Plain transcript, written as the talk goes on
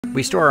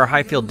We store our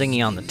high-field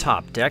dinghy on the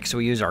top deck, so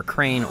we use our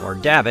crane or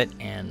davit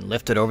and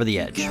lift it over the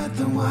edge.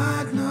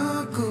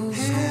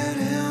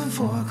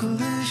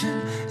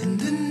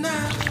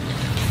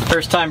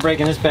 First time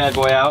breaking this bad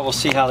boy out. We'll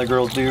see how the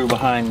girls do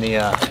behind the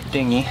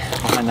dinghy,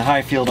 behind the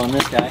high field on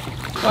this guy.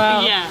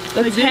 Wow. Yeah.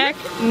 The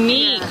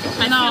technique. Yeah.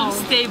 I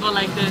feel stable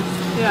like this.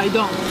 Yeah, I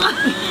don't.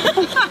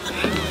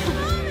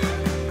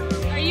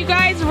 Are you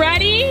guys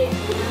ready?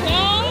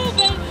 No,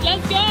 but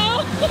let's go.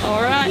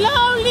 All right.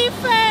 Lonely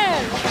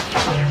friend.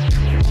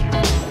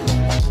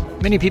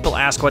 Many people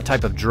ask what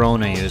type of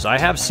drone I use. I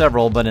have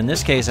several, but in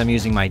this case I'm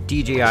using my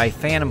DJI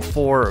Phantom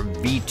 4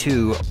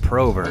 V2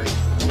 Pro version.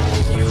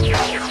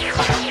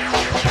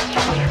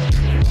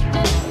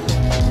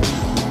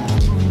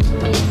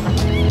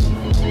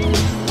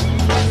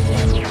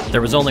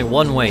 There was only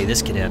one way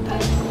this could end.